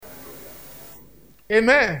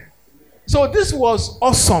Amen. So this was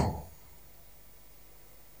awesome.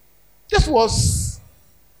 This was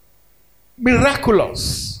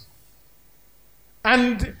miraculous.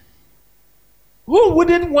 And who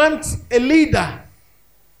wouldn't want a leader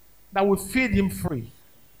that would feed him free?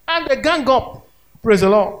 And they gang up. Praise the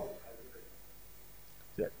Lord.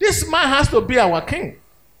 This man has to be our king.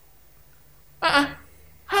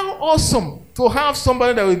 How awesome to have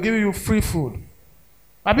somebody that will give you free food.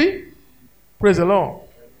 Abi? Praise the Lord.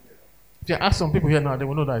 If you ask some people here now, they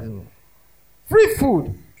will know that. Free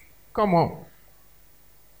food. Come on.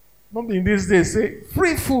 Nobody in these days say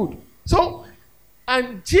free food. So,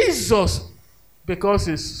 and Jesus, because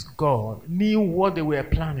he's God, knew what they were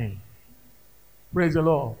planning. Praise the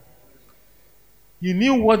Lord. He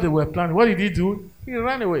knew what they were planning. What did he do? He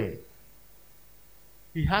ran away.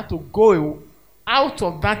 He had to go out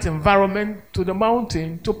of that environment to the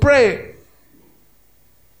mountain to pray.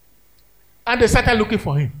 And they started looking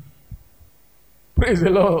for him. Praise the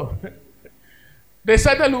Lord. They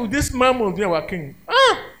started looking, this man must be our king.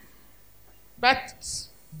 That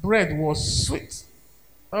bread was sweet.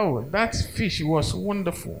 Oh, that fish was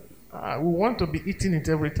wonderful. We want to be eating it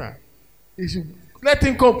every time. You should let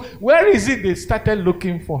him come. Where is it? They started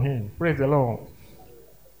looking for him. Praise the Lord.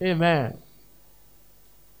 Amen.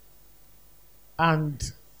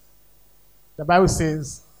 And the Bible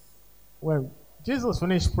says, when Jesus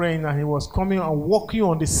finished praying and he was coming and walking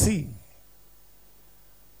on the sea.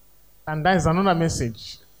 And that is another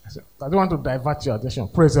message. I don't want to divert your attention.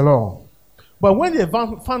 Praise the Lord. But when they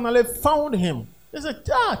finally found him, they said,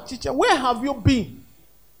 teacher, where have you been?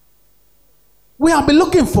 We have been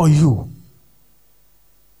looking for you.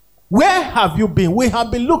 Where have you been? We have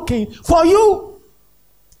been looking for you.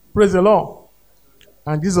 Praise the Lord.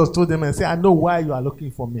 And Jesus told them and said, I know why you are looking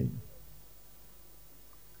for me.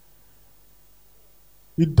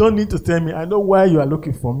 You don't need to tell me. I know why you are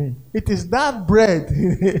looking for me. It is that bread.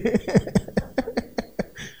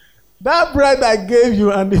 That bread I gave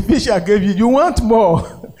you and the fish I gave you, you want more.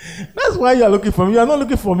 That's why you are looking for me. You are not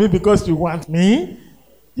looking for me because you want me.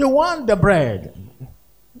 You want the bread.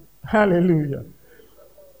 Hallelujah.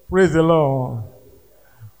 Praise the Lord.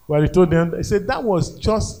 Well, he told them, he said, that was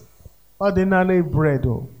just ordinary bread.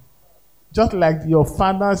 Just like your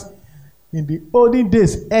fathers in the olden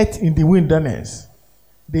days ate in the wilderness.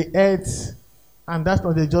 They ate, and that's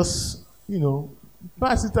what they just,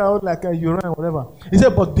 pass it out like a urine or whatever. He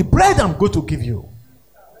said, but the bread I'm going to give you.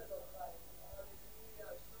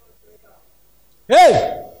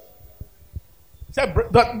 Hey! He said,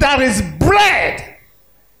 there is bread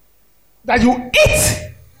that you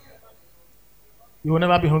eat. You will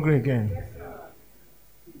never be hungry again.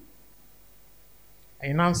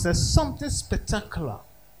 And now says something spectacular,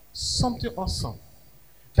 something awesome.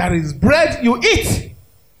 There is bread you eat.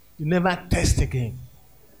 You never taste again.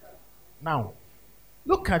 Now,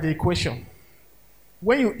 look at the equation.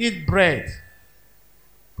 When you eat bread,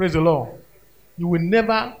 praise the Lord, you will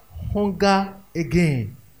never hunger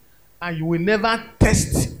again. And you will never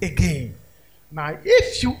taste again. Now,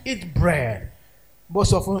 if you eat bread,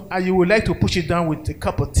 most often, you would like to push it down with a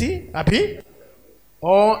cup of tea, Abi,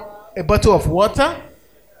 or a bottle of water,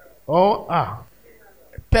 or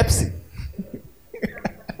Pepsi.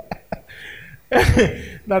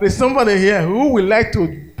 Now, there's somebody here who would like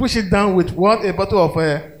to push it down with what? A bottle of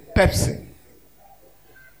Pepsi.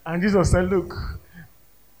 And Jesus said, look,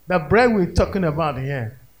 the bread we're talking about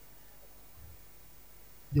here,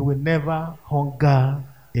 you will never hunger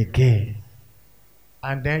again.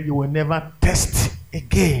 And then you will never taste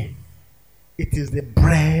again. It is the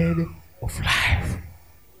bread of life.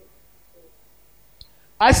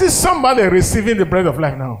 I see somebody receiving the bread of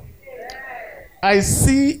life now. I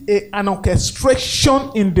see an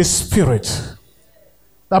orchestration in the spirit.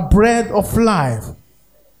 The bread of life.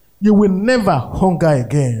 You will never hunger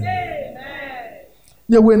again. Amen.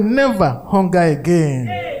 You will never hunger again.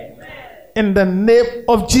 Amen. In the name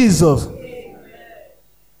of Jesus. Amen.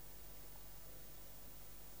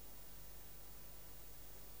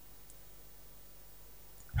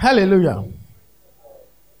 Hallelujah.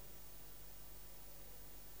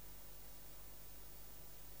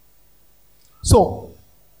 So,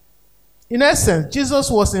 in essence, Jesus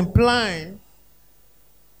was implying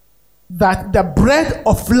that the bread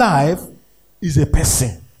of life is a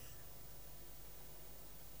person.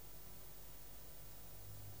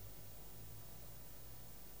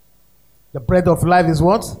 The bread of life is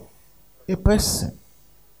what? A person.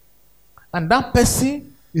 And that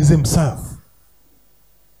person is himself.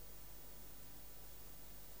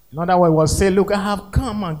 In other words, he will say, look, I have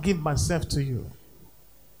come and give myself to you.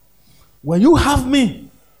 When you have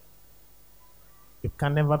me, you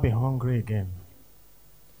can never be hungry again.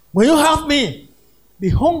 When you have me, the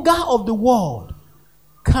hunger of the world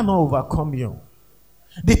cannot overcome you.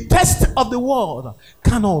 The test of the world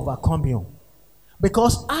cannot overcome you.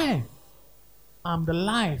 Because I am the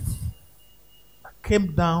life that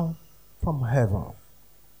came down from heaven.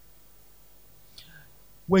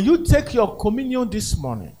 When you take your communion this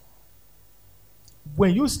morning,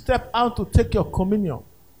 when you step out to take your communion,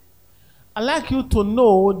 I'd like you to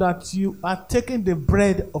know that you are taking the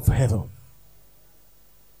bread of heaven.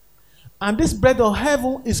 And this bread of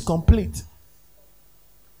heaven is complete.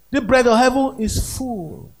 The bread of heaven is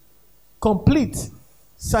full, complete,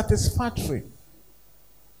 satisfactory.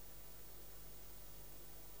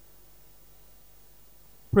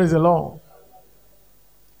 Praise the Lord.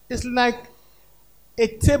 It's like a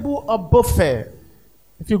table of buffet.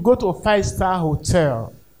 If you go to a 5-star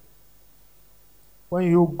hotel, when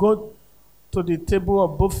you go to the table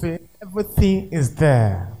of buffet, everything is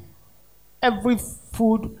there. Every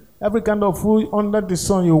food, every kind of food under the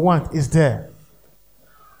sun you want is there.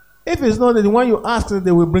 If it's not the one you ask,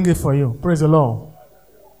 they will bring it for you. Praise the Lord.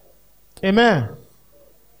 Amen.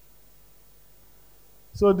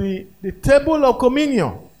 So the table of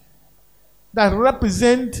communion that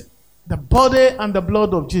represents the body and the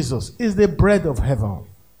blood of Jesus is the bread of heaven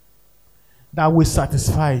that will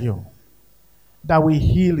satisfy you, that will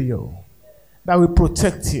heal you, that will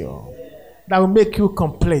protect you, that will make you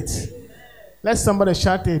complete. Let somebody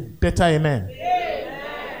shout a better amen. Amen.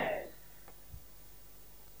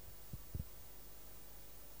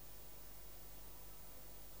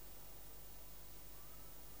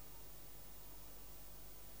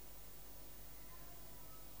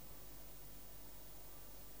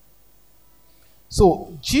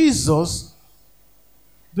 So Jesus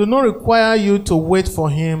do not require you to wait for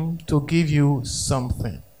him to give you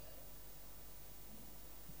something.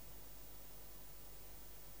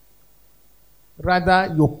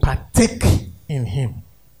 Rather, you partake in him.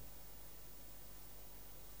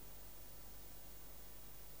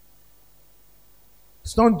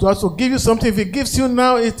 It's not just to give you something. If he gives you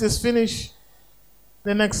now, it is finished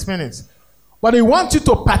the next minute. But he wants you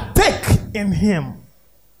to partake in him.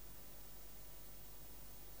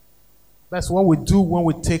 That's what we do when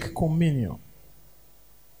we take communion.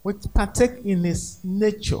 We partake in his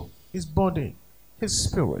nature, his body, his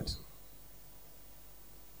spirit.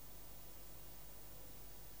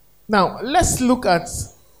 Now, let's look at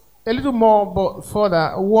a little more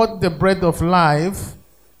further what the bread of life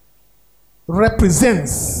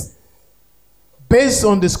represents based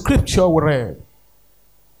on the scripture we read.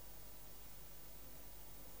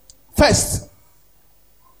 First,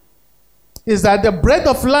 is that the bread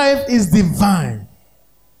of life is divine.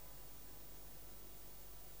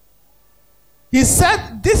 He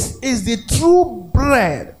said this is the true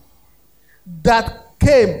bread that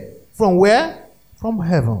came from where? From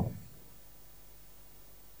heaven.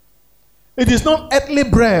 It is not earthly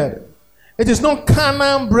bread. It is not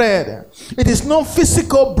carnal bread. It is not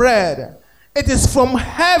physical bread. It is from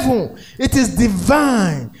heaven. It is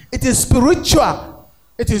divine. It is spiritual.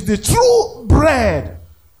 It is the true bread.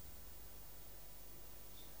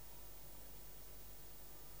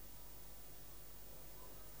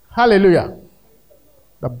 Hallelujah.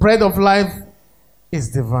 The bread of life is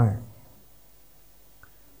divine.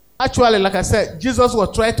 Actually, like I said, Jesus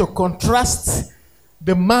was trying to contrast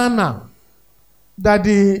the manna that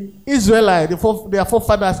the Israelites, their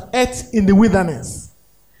forefathers, ate in the wilderness.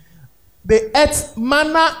 They ate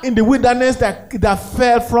manna in the wilderness that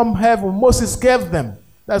fell from heaven. Moses gave them.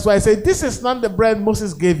 That's why I say, this is not the bread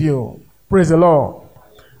Moses gave you. Praise the Lord.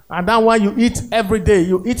 And that one you eat every day.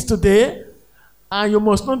 You eat today, and you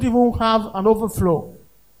must not even have an overflow.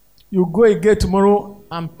 You go again tomorrow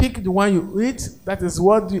and pick the one you eat. That is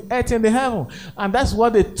what you ate in the heaven. And that's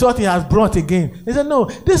what they thought he has brought again. They said, no,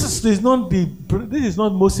 this is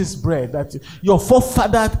not Moses' bread that your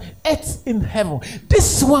forefathers ate in heaven.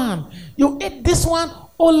 This one, you eat this one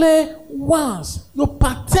only once. You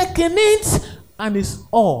partake in it, and it's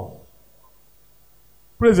all.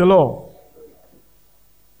 Praise the Lord.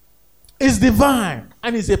 It's divine,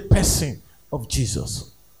 and it's a person of Jesus.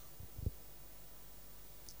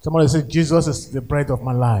 Somebody say, Jesus is the bread of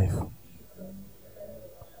my life.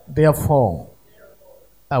 Therefore,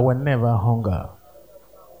 I will never hunger.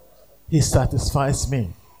 He satisfies me.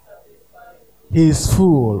 He is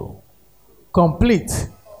full, complete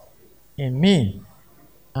in me,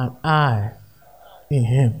 and I in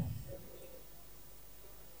him.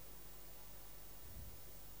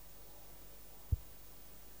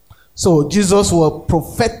 So Jesus was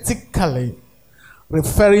prophetically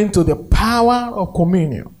referring to the power of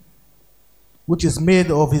communion, which is made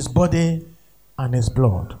of his body and his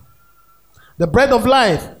blood. The bread of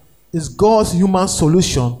life is God's human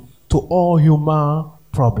solution to all human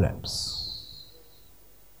problems.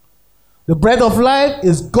 The bread of life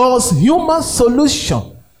is God's human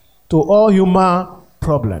solution to all human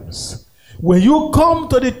problems. When you come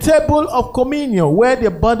to the table of communion where the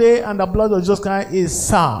body and the blood of Jesus Christ is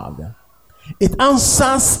served, it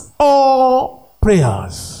answers all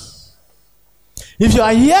prayers. If you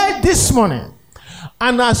are here this morning,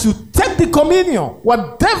 and as you take the communion,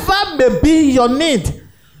 whatever may be your need,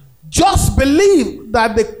 just believe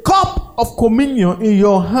that the cup of communion in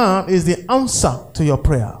your hand is the answer to your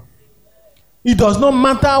prayer. It does not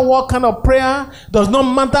matter what kind of prayer, does not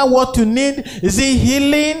matter what you need. Is it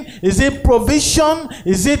healing? Is it provision?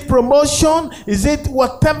 Is it promotion? Is it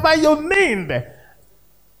whatever you need?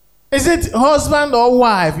 Is it husband or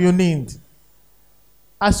wife you need?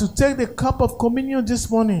 As you take the cup of communion this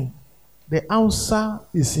morning, the answer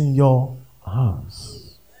is in your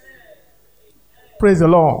hands. Praise the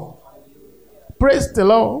Lord. Praise the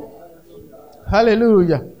Lord.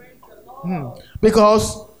 Hallelujah.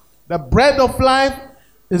 Because the bread of life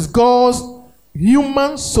is God's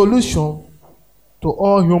human solution to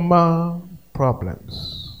all human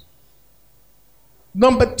problems.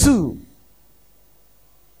 Number 2,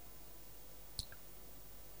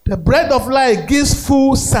 the bread of life gives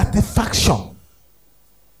full satisfaction.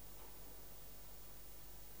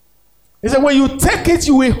 He said, when you take it,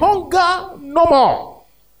 you will hunger no more.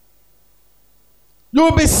 You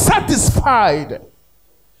will be satisfied.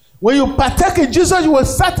 When you partake in Jesus, you will be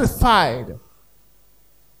satisfied.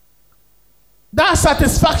 That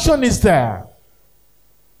satisfaction is there.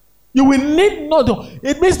 You will need nothing.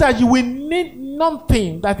 It means that you will need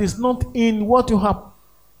nothing that is not in what you have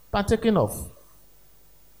partaken of.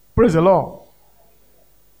 Praise the Lord.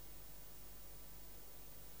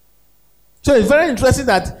 So it's very interesting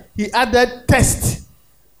that he added test.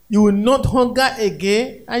 You will not hunger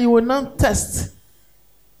again and you will not thirst.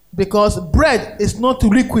 Because bread is not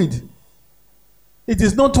liquid. It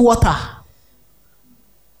is not water.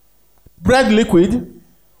 Bread liquid.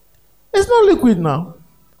 It's not liquid now.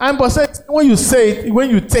 And but when you say it, when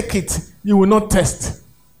you take it, you will not thirst.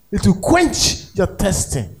 It will quench your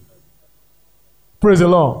thirsting. Praise the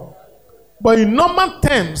Lord. But in normal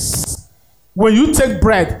terms, when you take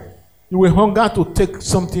bread, you will hunger to take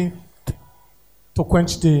something to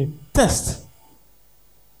quench the thirst.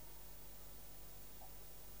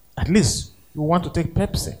 At least you want to take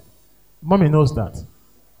Pepsi. Mommy knows that.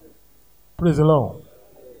 Praise the Lord.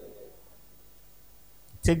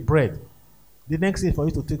 Take bread. The next day for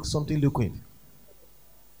you to take something liquid.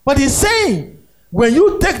 But he's saying, when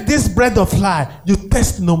you take this bread of life, you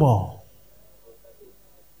thirst no more.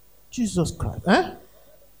 Jesus Christ. No.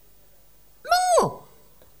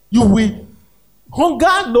 You will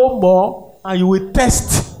hunger no more and you will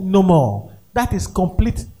thirst no more. That is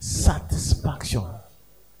complete satisfaction.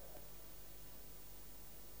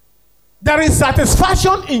 There is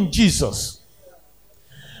satisfaction in Jesus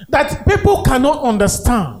that people cannot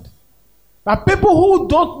understand. That people who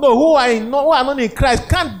don't know, who are not in Christ,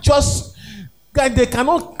 they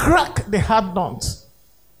cannot crack the hard nuts.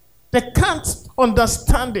 They can't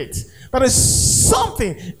understand it. There is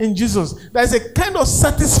something in Jesus. There is a kind of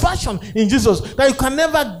satisfaction in Jesus that you can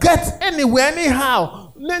never get anywhere,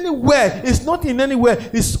 anyhow, anywhere. It's not in anywhere.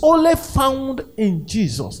 It's only found in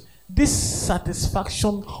Jesus. This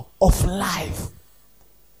satisfaction of life.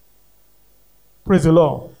 Praise the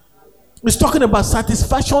Lord. It's talking about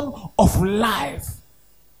satisfaction of life.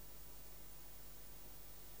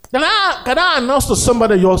 Can I announce to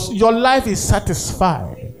somebody your life is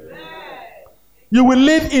satisfied? You will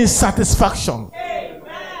live in satisfaction.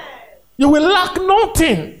 You will lack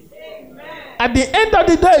nothing. At the end of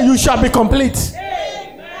the day, you shall be complete.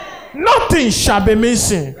 Nothing shall be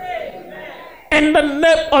missing. In the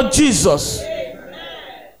name of Jesus.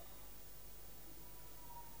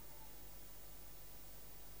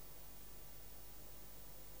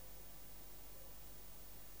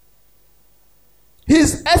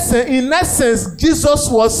 In essence, Jesus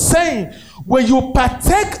was saying, when you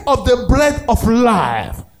partake of the bread of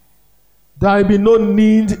life, there will be no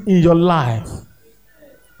need in your life.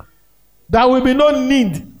 There will be no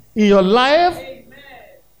need in your life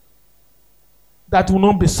that will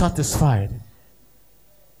not be satisfied.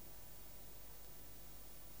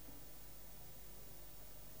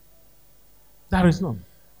 There is none.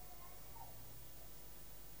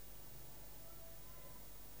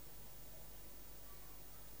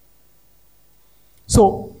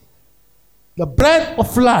 So, the bread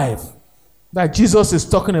of life that Jesus is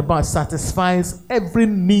talking about satisfies every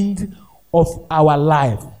need of our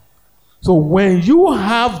life. So, when you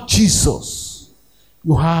have Jesus,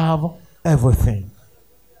 you have everything.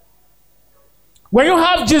 When you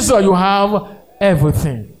have Jesus, you have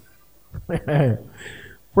everything.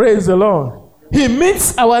 Praise the Lord. He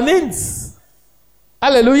meets our needs.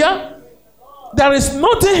 Hallelujah. There is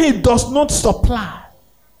nothing he does not supply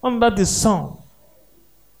under the sun.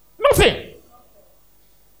 Nothing.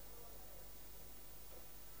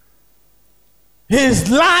 His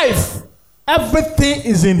life, everything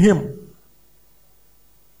is in him.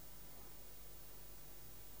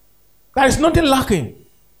 There is nothing lacking.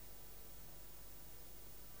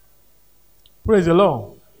 Praise the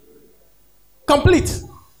Lord. Complete.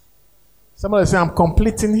 Somebody say, I'm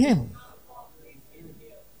complete in him.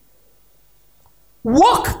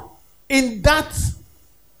 Walk in that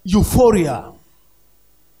euphoria.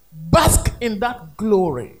 Bask in that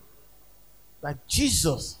glory that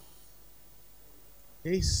Jesus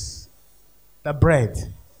is the bread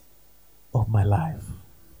of my life.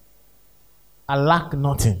 I lack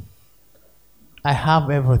nothing. I have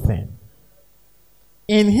everything.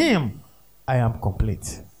 In him, I am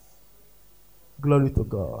complete. Glory to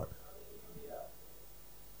God.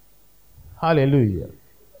 Hallelujah.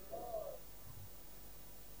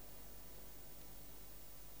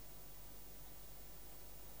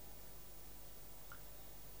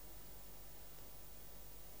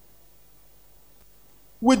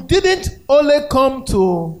 We didn't only come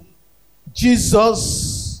to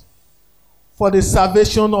Jesus for the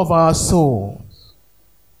salvation of our souls.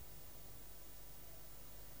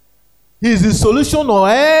 He is the solution of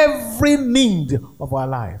every need of our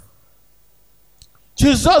life.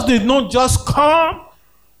 Jesus did not just come,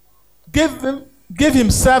 give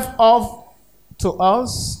himself up to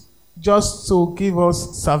us just to give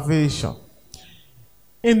us salvation.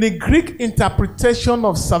 In the Greek interpretation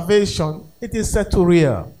of salvation, it is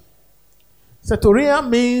soteria. Soteria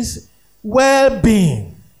means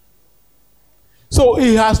well-being. So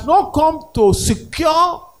he has not come to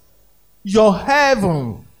secure your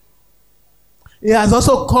heaven. He has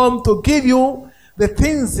also come to give you the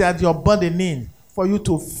things that your body needs for you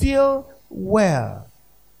to feel well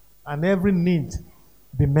and every need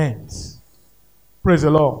be met. Praise the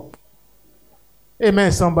Lord.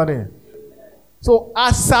 Amen, somebody. So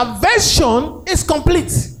our salvation is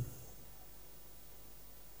complete.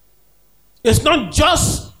 It's not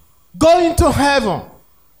just going to heaven.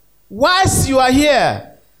 Whilst you are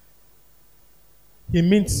here, he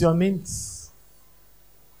meets your needs.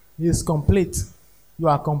 He is complete. You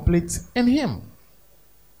are complete in him.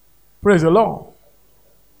 Praise the Lord.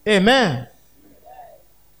 Amen.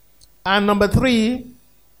 And number 3,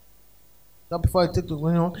 before I take to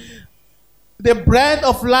going on, the bread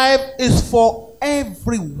of life is for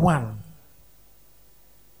everyone.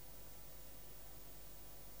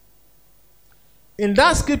 In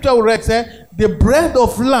that scripture we read, the bread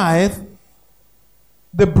of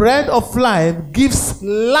life gives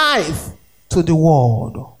life to the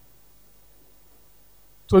world.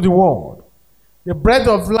 To the world. The bread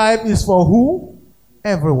of life is for who?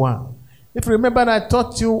 Everyone. If you remember, I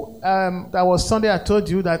taught you, that was Sunday, I told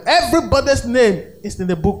you that everybody's name is in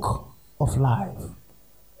the book of life.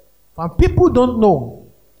 And people don't know.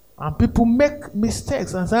 And people make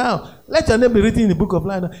mistakes and say, oh, let your name be written in the book of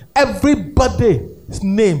life. Everybody's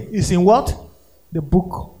name is in what? The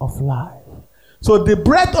book of life. So the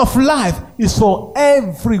bread of life is for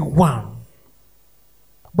everyone.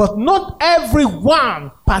 But not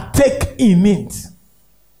everyone partake in it.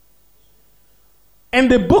 In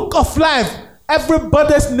the book of life,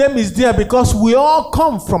 everybody's name is there because we all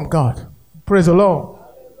come from God. Praise the Lord.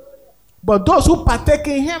 But those who partake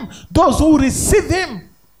in him, those who receive him,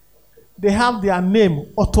 they have their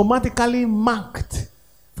name automatically marked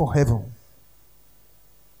for heaven.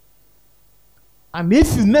 And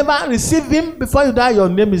if you never receive him before you die, your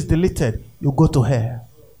name is deleted. You go to hell.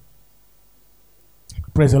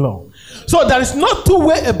 Praise the Lord. So there is no two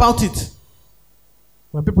way about it.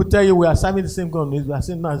 When people tell you we are serving the same God, we are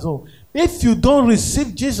saying no. So if you don't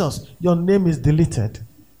receive Jesus, your name is deleted.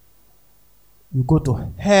 You go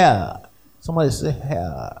to hell. Somebody say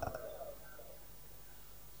hell.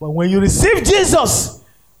 But when you receive Jesus,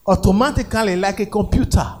 automatically, like a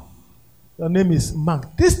computer, your name is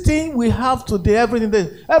marked. This thing we have today,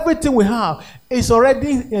 everything we have is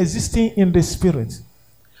already existing in the spirit.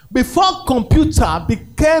 Before computer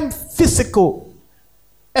became physical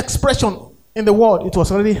expression in the world,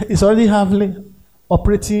 it's already heavily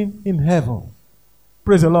operating in heaven.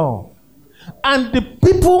 Praise the Lord. And the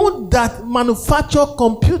people that manufacture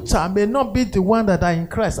computer may not be the one that are in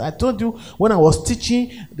Christ. I told you when I was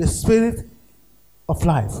teaching the spirit of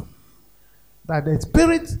life, that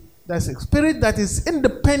there's a spirit that is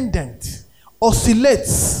independent,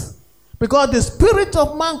 oscillates, Because the spirit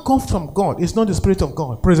of man comes from God. It's not the spirit of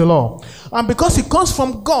God. Praise the Lord. And because it comes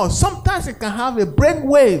from God, sometimes it can have a brain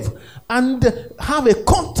wave and have a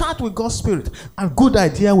contact with God's spirit. And good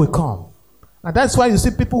idea will come. And that's why you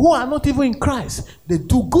see people who are not even in Christ. They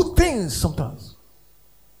do good things sometimes.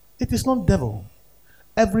 It is not devil.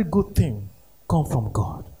 Every good thing comes from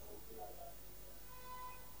God.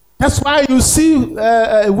 That's why you see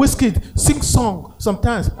Wizkid sing song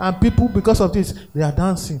sometimes, and people, because of this, they are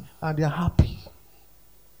dancing and they are happy.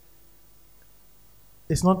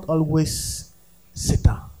 It's not always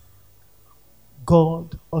Satan.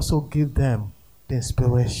 God also gives them the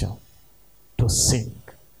inspiration to sing.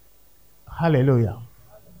 Hallelujah.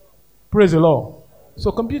 Praise the Lord.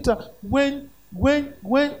 So computer, when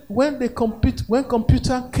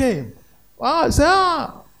computer came, I said,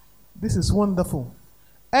 this is wonderful.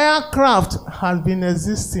 Aircraft has been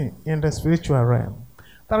existing in the spiritual realm.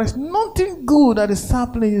 There is nothing good that is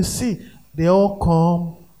happening, you see. They all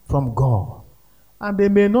come from God. And they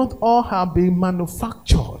may not all have been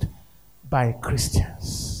manufactured by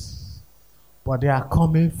Christians. But they are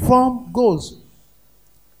coming from those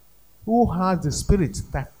who has the spirit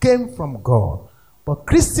that came from God. But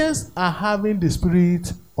Christians are having the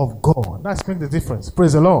spirit of God. That's making the difference.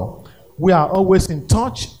 Praise the Lord. We are always in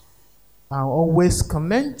touch and always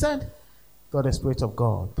connected to the Spirit of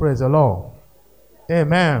God. Praise the Lord.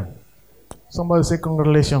 Amen. Somebody say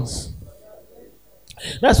congratulations.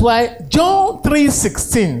 That's why John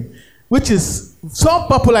 3:16, which is so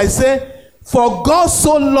popular, I say, for God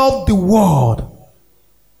so loved the world.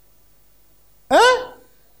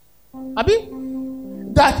 Abi?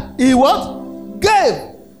 That he what?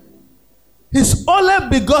 Gave his only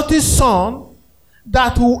begotten Son,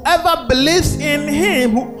 that whoever believes in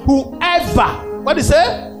him, whoever, what do you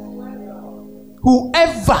say?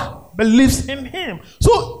 Whoever believes in him.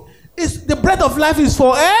 So it's the bread of life is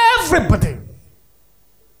for everybody.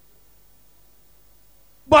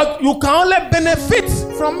 But you can only benefit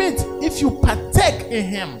from it if you partake in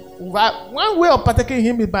him. One way of partaking in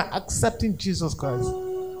him is by accepting Jesus Christ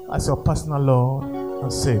as your personal Lord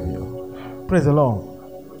and Savior. Praise the Lord.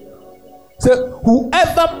 So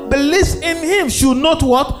whoever believes in him should not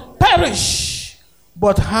what? Perish,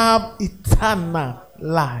 but have eternal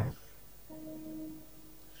life.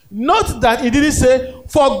 Note that he didn't say,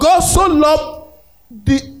 for God so loved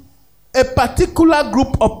a particular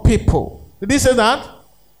group of people. Did he say that?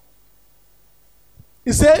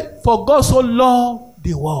 He said, for God so loved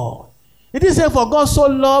the world. He didn't say, for God so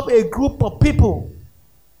loved a group of people.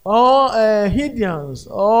 Or Indians,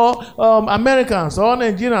 or Americans, or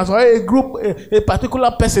Nigerians, or a group, a particular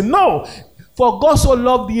person. No. For God so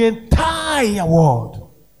loved the entire world.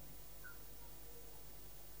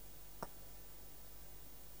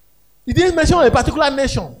 He didn't mention a particular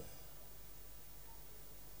nation.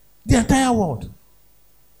 The entire world.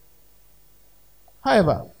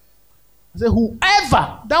 However, I say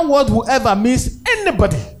whoever, that word whoever means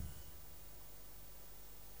anybody.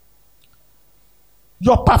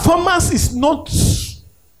 Your performance is not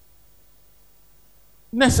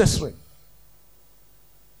necessary.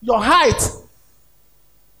 Your height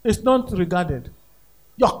is not regarded.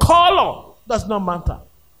 Your color does not matter.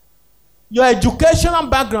 Your educational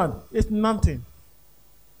background is nothing.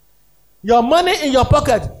 Your money in your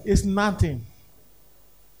pocket is nothing.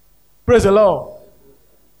 Praise the Lord.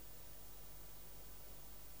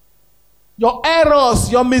 Your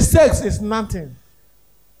errors, your mistakes is nothing.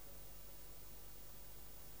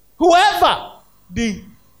 Whoever the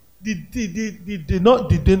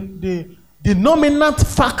dominant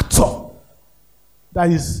factor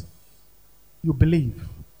that is you believe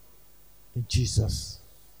in Jesus.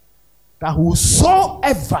 That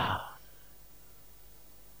whosoever,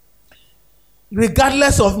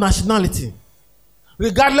 regardless of nationality,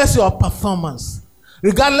 regardless of your performance,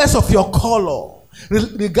 regardless of your color,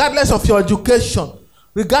 regardless of your education,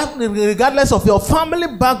 regardless of your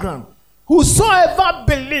family background, whosoever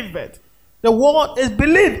believeth, the word is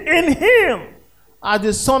believed in him as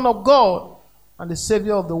the Son of God and the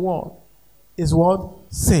Savior of the world, is what?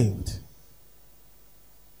 Saved.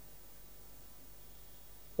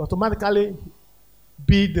 Automatically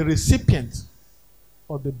be the recipient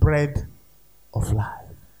of the bread of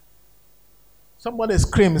life. Somebody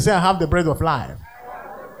scream, say, I have the bread of life.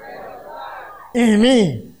 In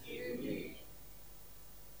me.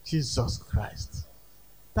 Jesus Christ.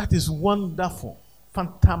 That is wonderful.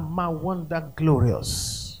 Phantama, wonder,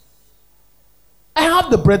 glorious. I have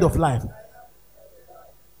the bread of life.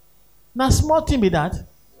 Now, small thing be that.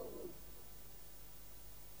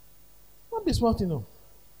 What be small thing, no?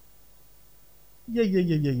 Yeah.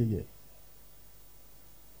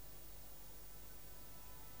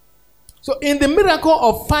 So in the miracle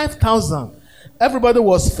of 5,000, everybody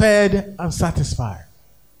was fed and satisfied.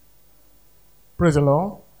 Praise the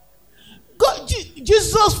Lord.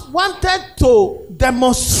 Jesus wanted to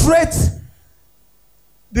demonstrate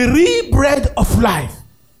the real bread of life.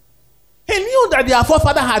 He knew that their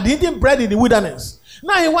forefather had eaten bread in the wilderness.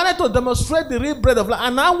 Now he wanted to demonstrate the real bread of life.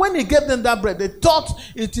 And now when he gave them that bread, they thought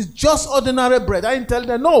it is just ordinary bread. I didn't tell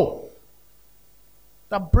them, no.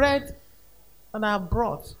 The bread that I have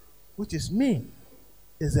brought, which is me,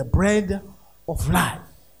 is the bread of life.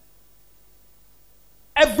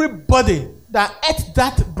 Everybody that ate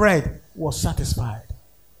that bread was satisfied.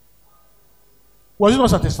 Was it not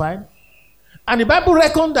satisfied? And the Bible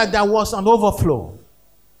reckoned that there was an overflow.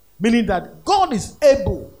 Meaning that God is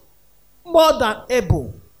able, more than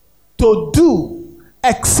able, to do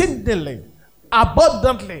exceedingly,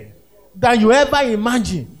 abundantly, than you ever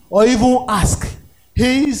imagine or even ask.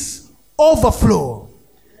 His overflow.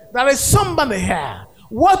 There is somebody here.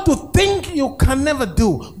 What you think you can never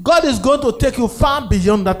do, God is going to take you far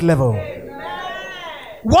beyond that level. Amen.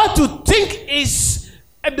 What you think is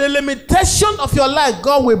the limitation of your life,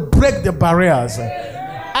 God will break the barriers. Amen.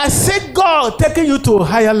 I say God taking you to a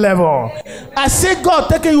higher level. I say God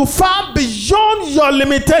taking you far beyond your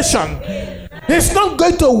limitation. He's not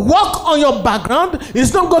going to work on your background.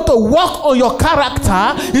 He's not going to work on your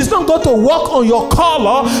character. He's not going to work on your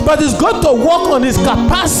color. But he's going to work on his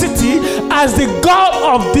capacity as the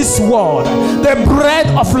God of this world. The bread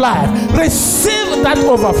of life. Receive that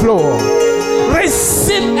overflow.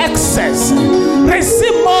 Receive excess.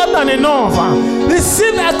 Receive more than enough.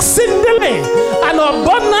 Receive exceedingly and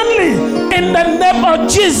abundantly in the name of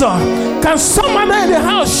Jesus. Can somebody in the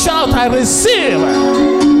house shout, I receive?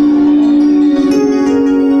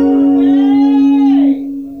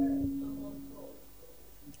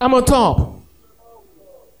 I'm on top.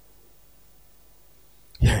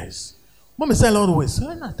 Yes. Mom said always,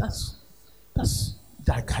 that's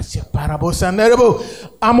parable.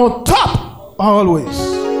 I'm on top always.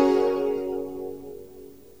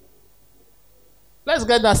 Let's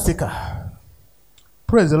get that sticker.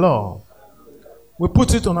 Praise the Lord. We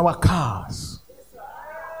put it on our cars.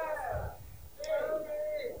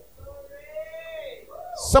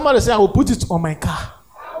 Somebody say, I will put it on my car.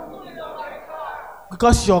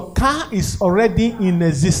 Because your car is already in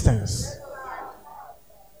existence.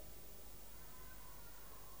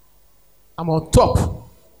 I'm on top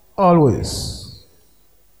always.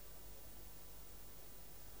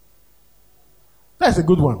 That's a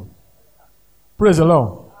good one. Praise the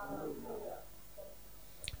Lord.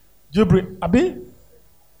 Jibril, Abi?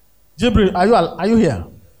 Jibril, are you here?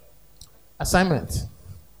 Assignment.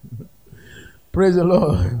 Praise the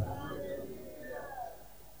Lord.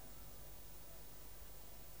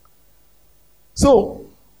 So,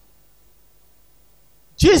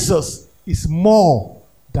 Jesus is more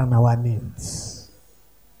than our needs.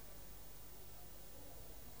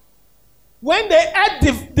 When they ate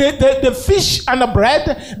the fish and the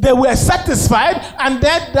bread, they were satisfied, and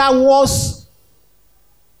then there was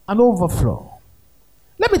an overflow.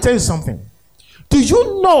 Let me tell you something. Do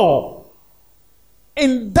you know,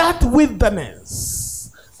 in that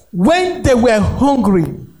wilderness, when they were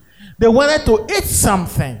hungry, they wanted to eat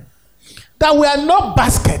something, there were no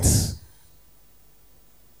baskets.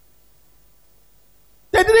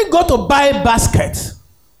 They didn't go to buy a basket.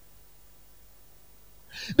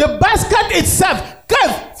 The basket itself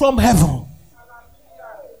came from heaven.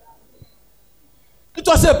 It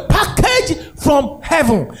was a package from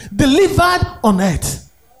heaven delivered on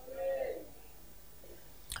earth.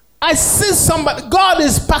 I see somebody, God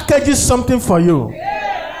is packaging something for you.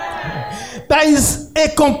 There is a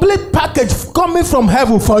complete package coming from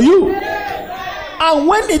heaven for you. And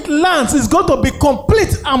when it lands, it's going to be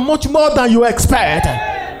complete and much more than you expect.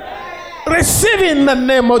 Receive in the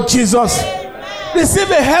name of Jesus.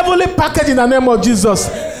 Receive a heavenly package in the name of Jesus.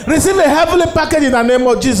 Receive a heavenly package in the name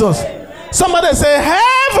of Jesus. Somebody say,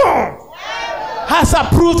 heaven has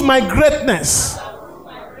approved my greatness.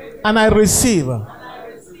 And I receive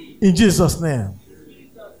in Jesus' name.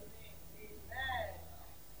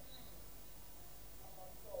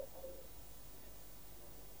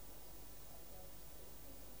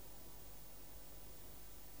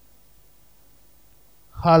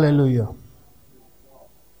 Hallelujah.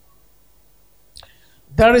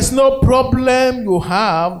 There is no problem you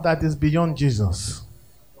have that is beyond Jesus.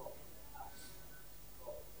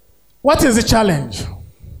 What is the challenge?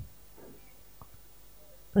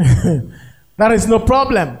 There is no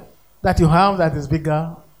problem that you have that is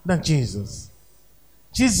bigger than Jesus.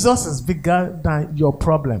 Jesus is bigger than your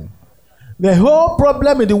problem. The whole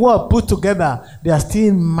problem in the world put together, they are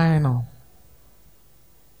still minor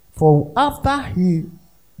For after he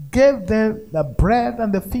gave them the bread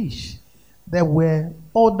and the fish, there were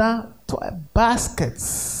other 12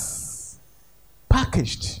 baskets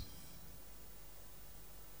packaged.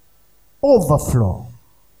 Overflow.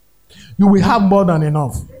 You will have more than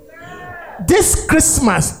enough. This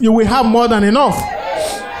Christmas, you will have more than enough.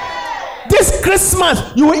 This Christmas,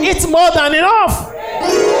 you will eat more than enough.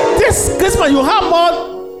 This Christmas, you have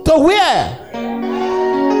more to wear.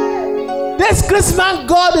 This Christmas,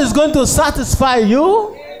 God is going to satisfy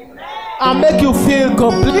you and make you feel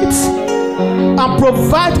complete and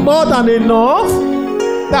provide more than enough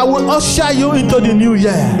that will usher you into the new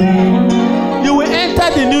year. You will enter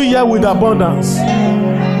the new year with abundance,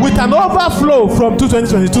 with an overflow from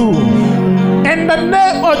 2022. In the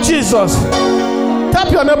name of Jesus,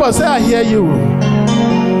 tap your neighbor, say, I hear you.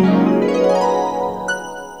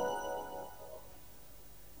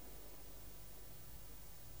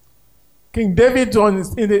 King David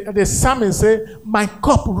in the psalm said, my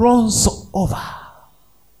cup runs over.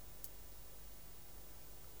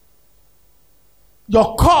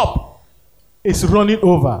 Your cup is running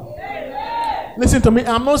over. Amen. Listen to me.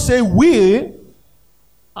 I'm not saying we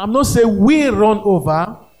run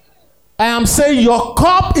over. I am saying your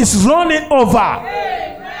cup is running over.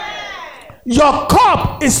 Amen. Your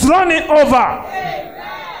cup is running over.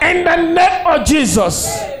 Amen. In the name of Jesus.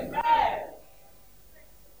 Amen.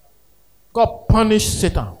 God punish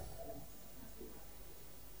Satan.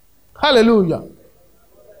 Hallelujah.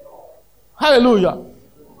 Hallelujah.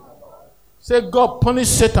 Say, God punish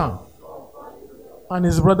Satan and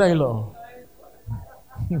his brother-in-law.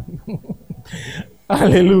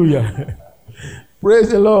 Hallelujah.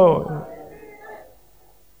 Praise the Lord.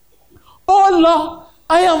 Oh Lord,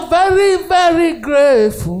 I am very, very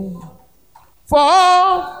grateful for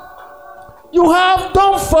all you have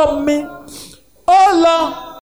done for me. Oh Lord,